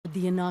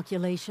The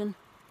inoculation?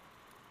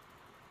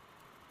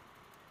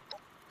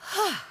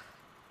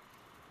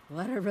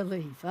 What a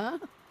relief, huh?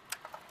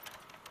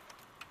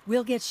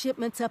 We'll get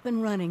shipments up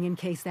and running in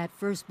case that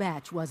first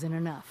batch wasn't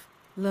enough.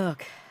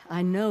 Look,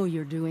 I know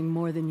you're doing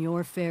more than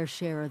your fair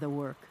share of the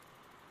work.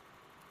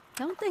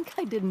 Don't think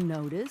I didn't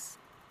notice.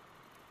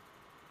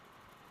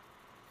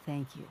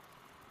 Thank you.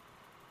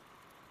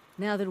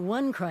 Now that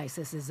one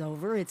crisis is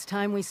over, it's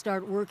time we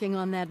start working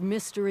on that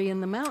mystery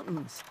in the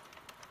mountains.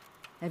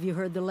 Have you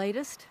heard the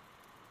latest?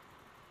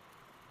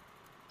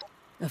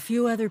 A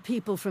few other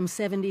people from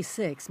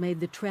 76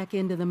 made the trek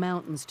into the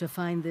mountains to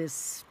find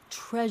this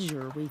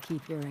treasure we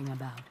keep hearing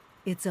about.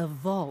 It's a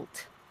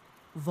vault.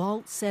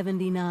 Vault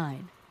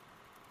 79.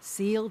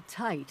 Sealed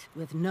tight,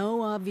 with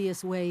no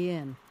obvious way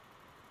in.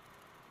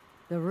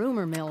 The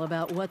rumor mill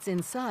about what's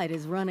inside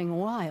is running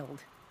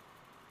wild.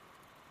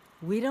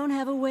 We don't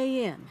have a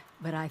way in,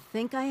 but I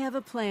think I have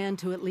a plan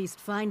to at least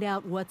find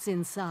out what's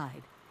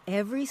inside.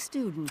 Every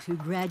student who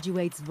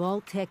graduates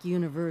Vault-Tec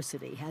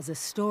University has a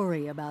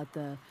story about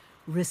the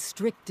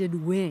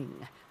restricted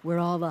wing, where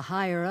all the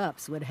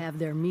higher-ups would have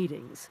their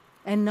meetings.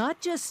 And not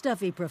just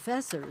stuffy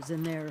professors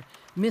and their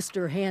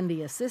Mr.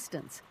 Handy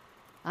assistants.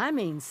 I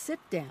mean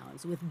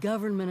sit-downs with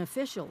government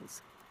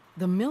officials,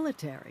 the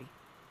military.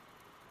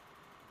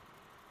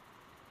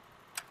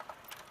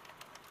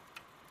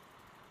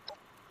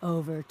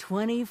 Over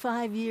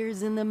 25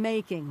 years in the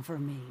making for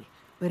me,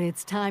 but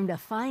it's time to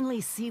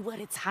finally see what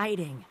it's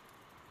hiding.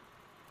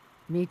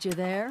 Meet you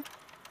there?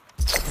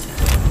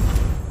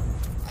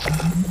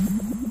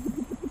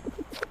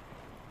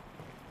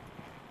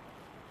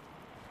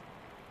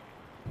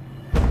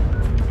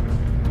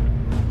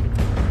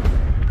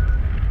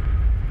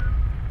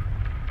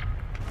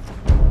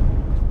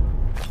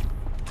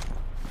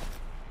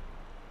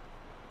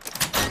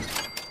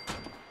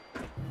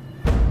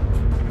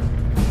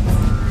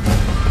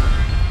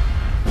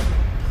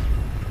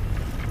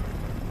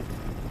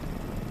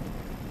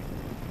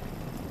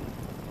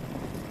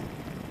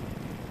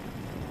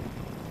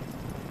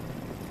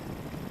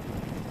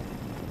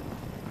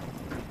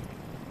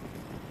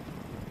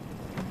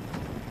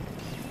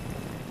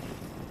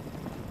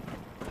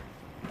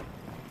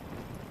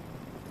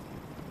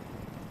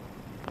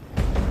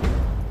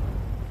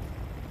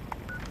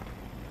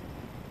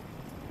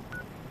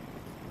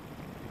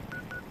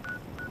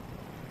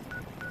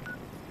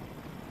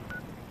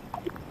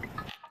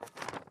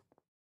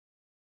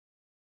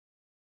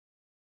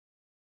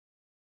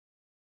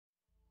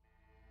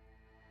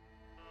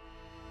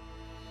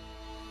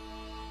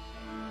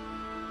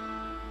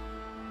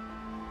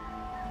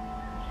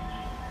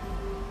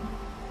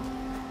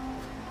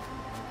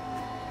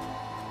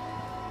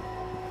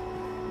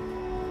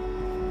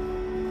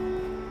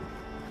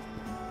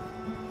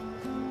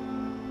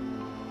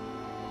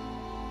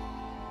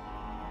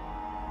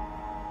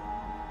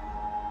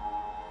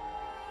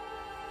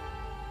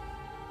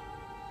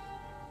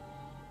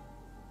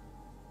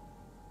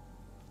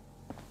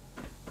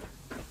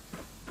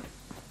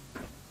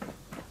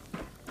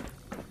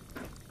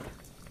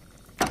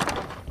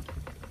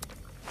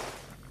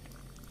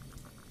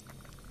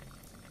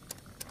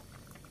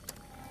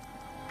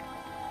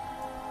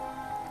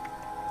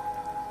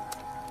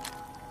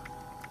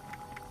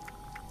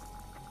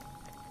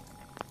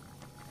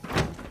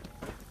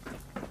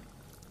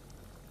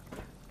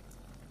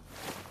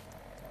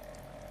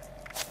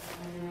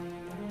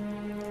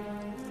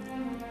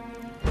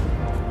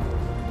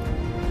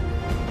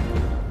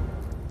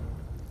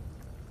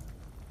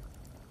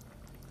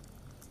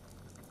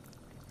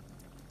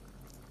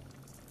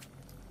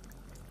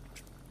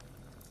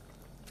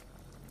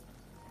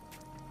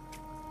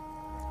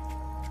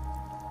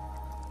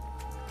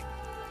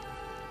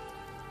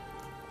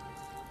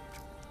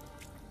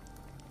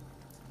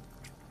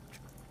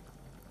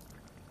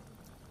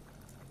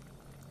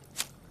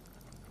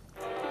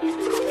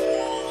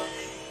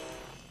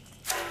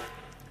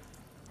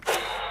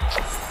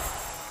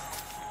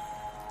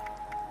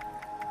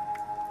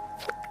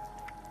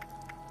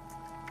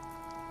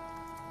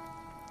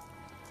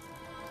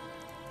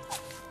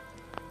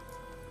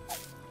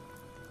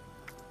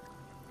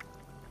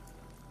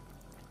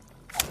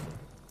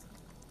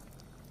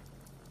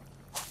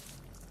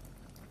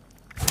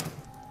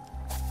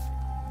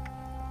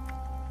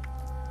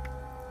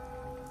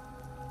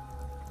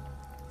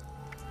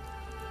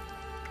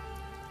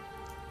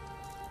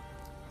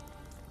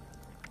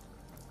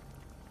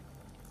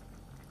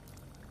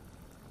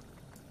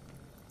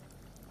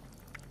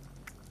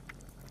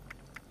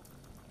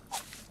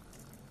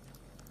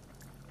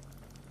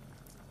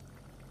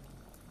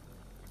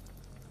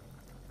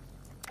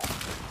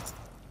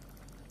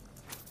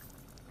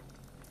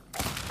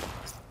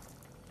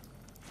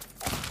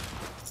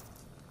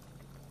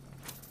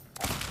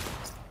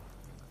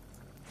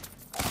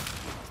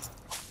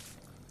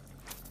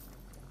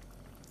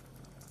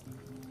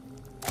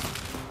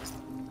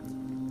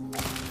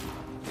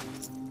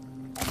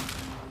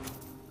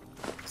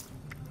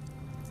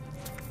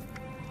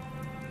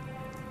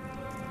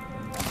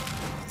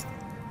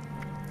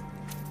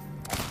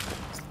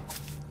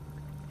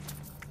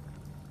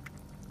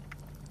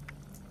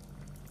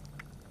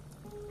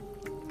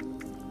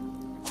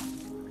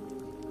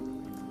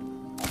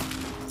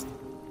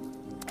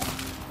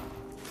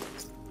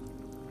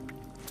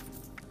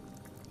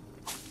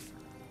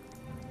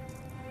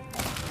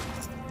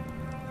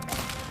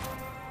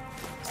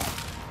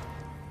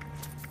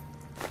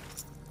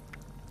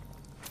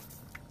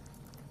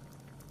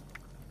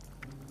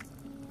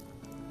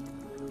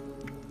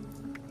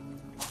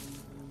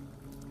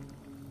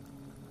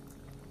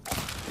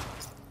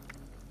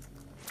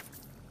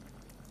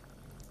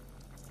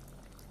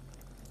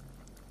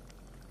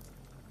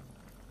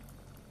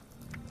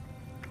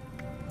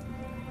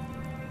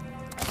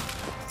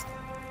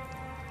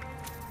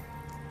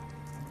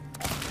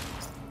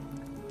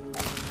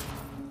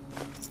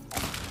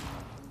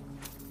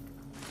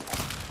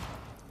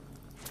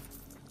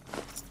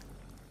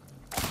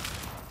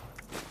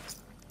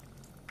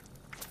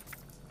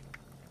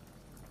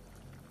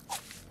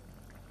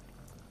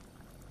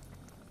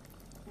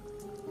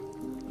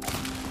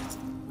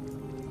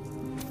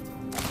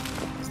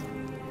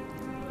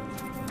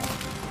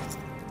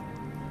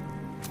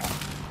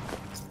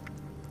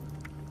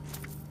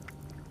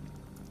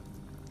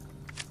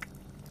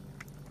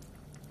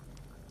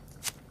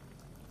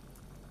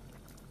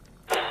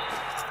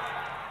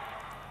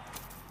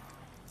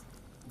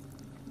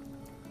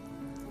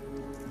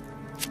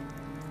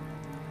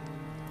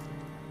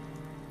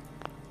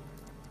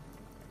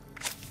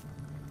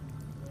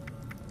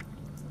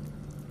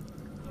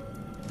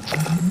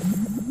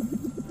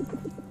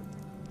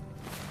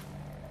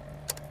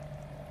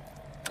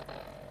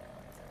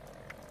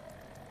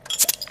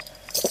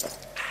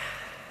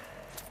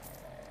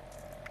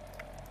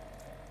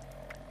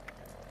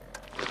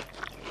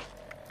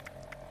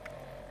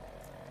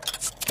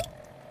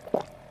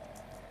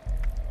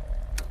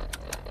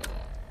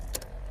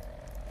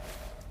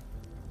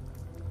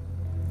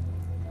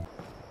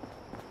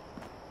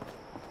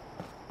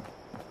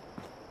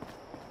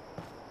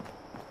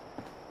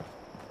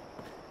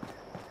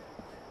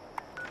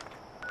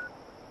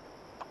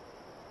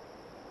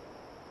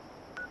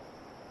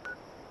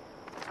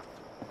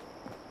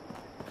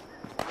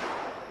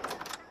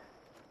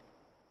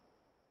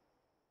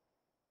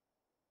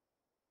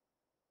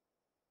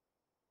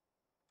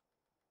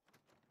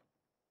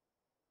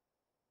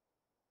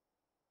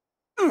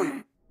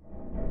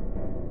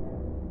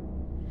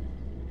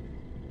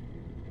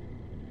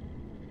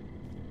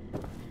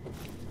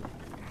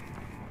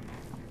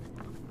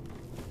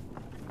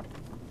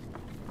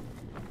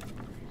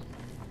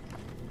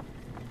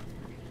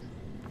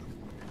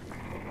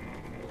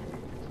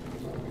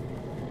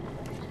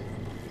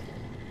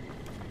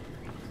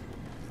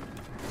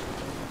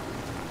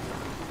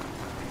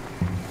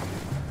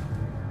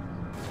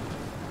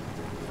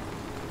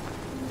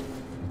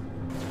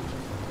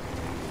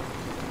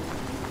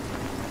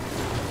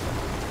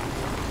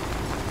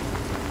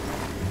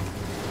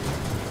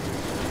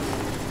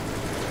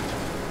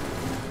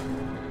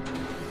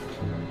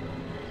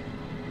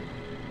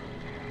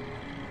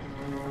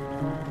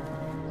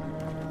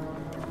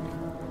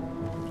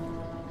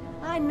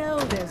 I know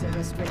there's a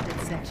restricted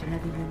section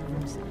of the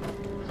university.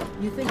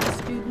 You think the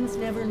students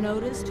never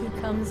noticed who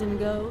comes and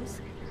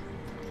goes?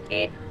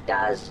 It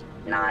does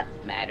not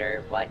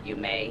matter what you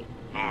may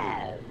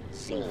have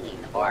seen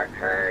or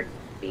heard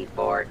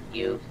before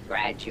you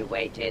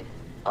graduated,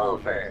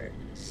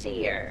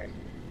 overseer.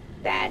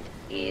 That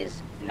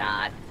is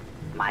not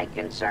my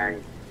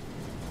concern.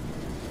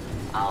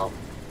 Oh,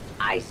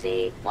 I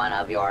see one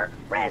of your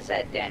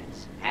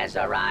residents has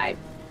arrived.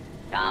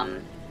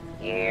 Come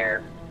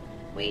here.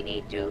 We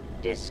need to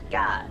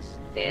discuss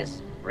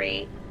this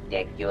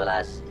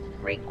ridiculous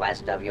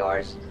request of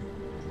yours.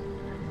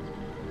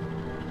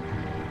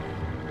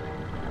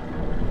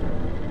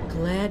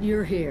 Glad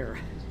you're here.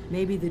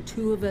 Maybe the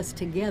two of us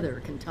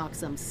together can talk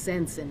some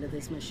sense into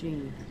this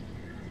machine.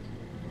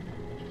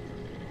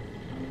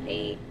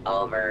 The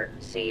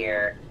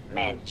overseer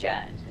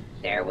mentioned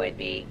there would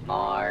be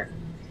more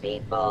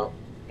people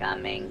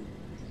coming.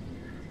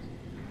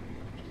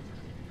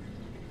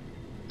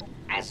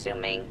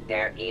 Assuming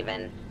there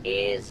even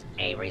is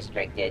a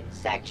restricted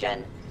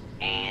section,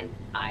 and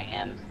I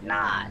am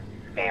not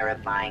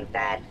verifying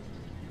that,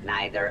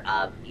 neither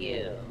of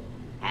you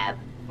have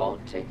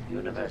Volta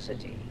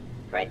University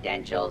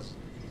credentials.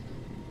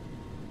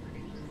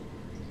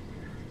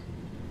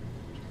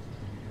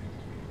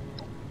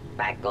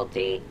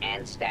 Faculty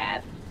and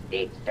staff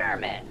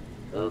determine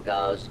who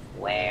goes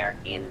where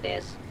in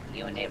this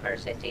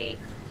university,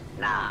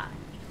 not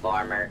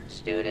former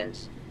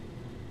students.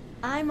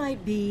 I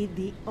might be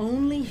the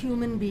only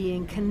human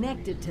being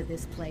connected to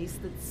this place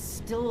that's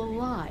still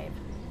alive.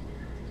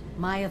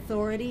 My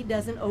authority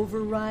doesn't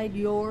override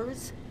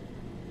yours?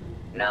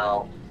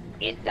 No,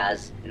 it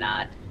does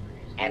not.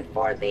 And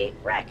for the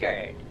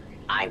record,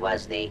 I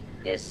was the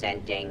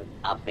dissenting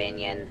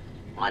opinion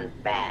on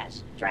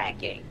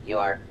fast-tracking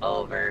your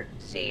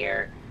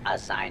overseer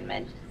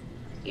assignment.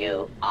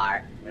 You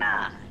are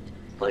not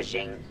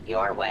pushing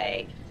your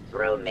way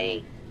through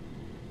me.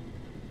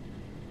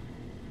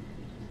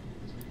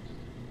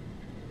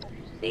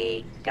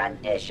 The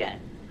condition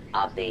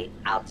of the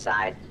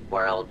outside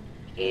world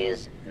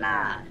is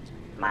not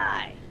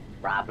my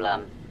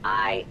problem.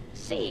 I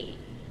see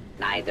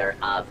neither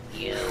of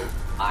you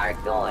are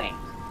going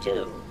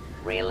to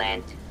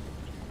relent.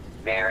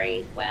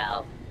 Very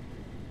well.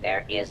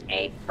 There is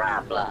a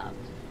problem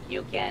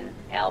you can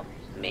help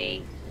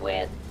me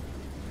with.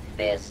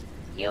 This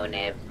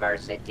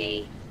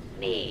university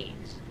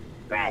needs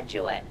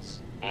graduates,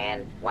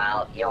 and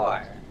while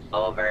your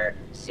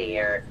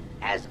overseer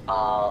has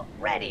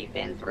already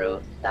been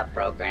through the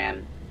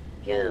program,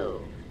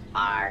 you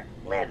are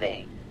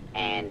living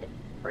and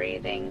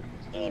breathing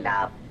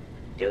enough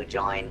to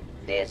join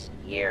this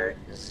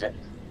year's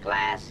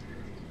class.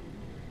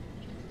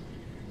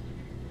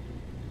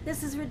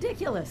 This is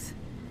ridiculous.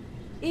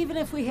 Even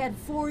if we had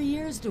 4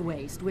 years to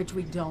waste, which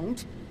we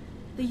don't,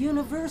 the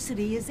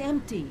university is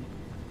empty.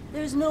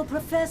 There's no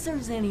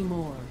professors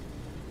anymore.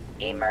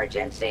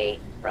 Emergency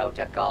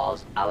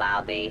protocols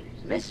allow the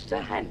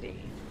Mr. Handy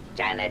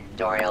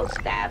janitorial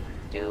staff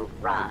to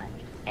run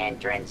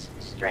entrance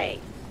straight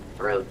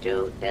through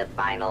to the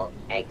final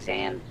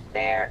exam.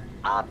 Their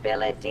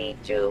ability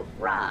to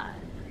run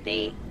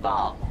the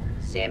vault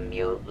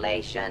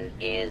simulation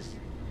is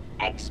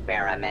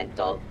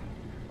experimental,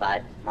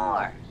 but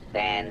more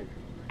than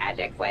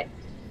adequate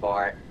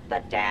for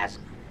the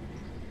task.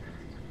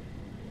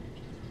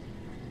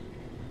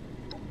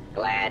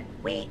 Glad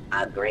we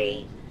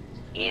agree.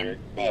 In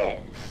this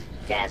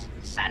test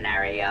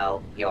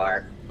scenario,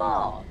 your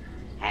vault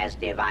has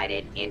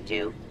divided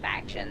into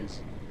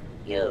factions.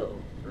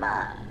 You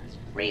must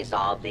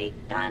resolve the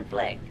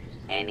conflict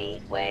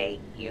any way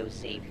you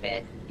see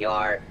fit.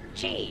 Your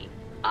chief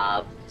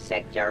of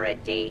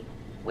security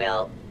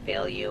will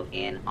fill you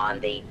in on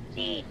the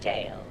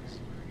details.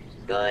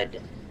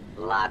 Good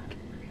luck.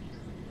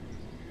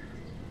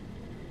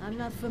 I'm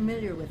not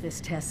familiar with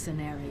this test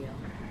scenario.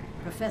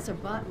 Professor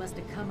Bott must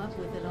have come up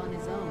with it on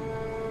his own.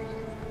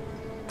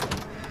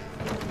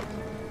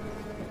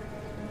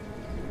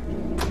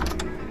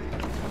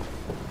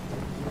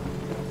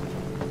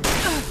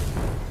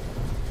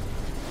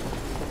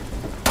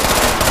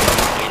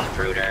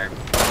 Intruder.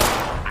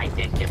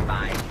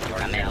 Identify yourself.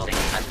 Commencing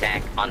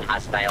attack on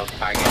hostile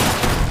target.